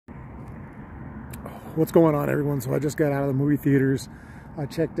What's going on, everyone? So I just got out of the movie theaters. I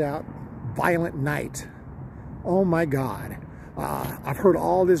checked out Violent Night. Oh my God. I've heard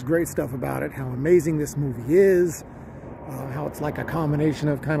all this great stuff about it, how amazing this movie is, how it's like a combination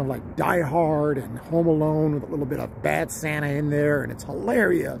of kind of like Die Hard and Home Alone with a little bit of Bad Santa in there, and it's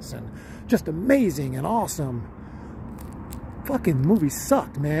hilarious and just amazing and awesome. Fucking movie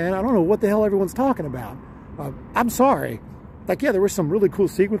sucked, man. I don't know what the hell everyone's talking about. I'm sorry. Like, yeah, there were some really cool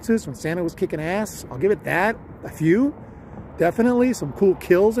sequences when Santa was kicking ass. I'll give it that. A few. Definitely some cool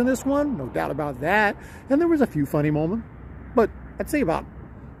kills in this one. No doubt about that. And there was a few funny moments. But I'd say about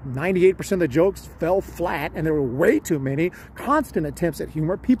 98% of the jokes fell flat, and there were way too many constant attempts at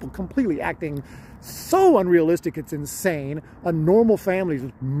humor. People completely acting so unrealistic, it's insane. A normal family is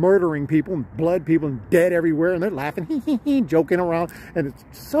murdering people and blood people and dead everywhere, and they're laughing, joking around, and it's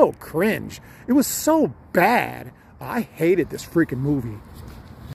so cringe. It was so bad. I hated this freaking movie.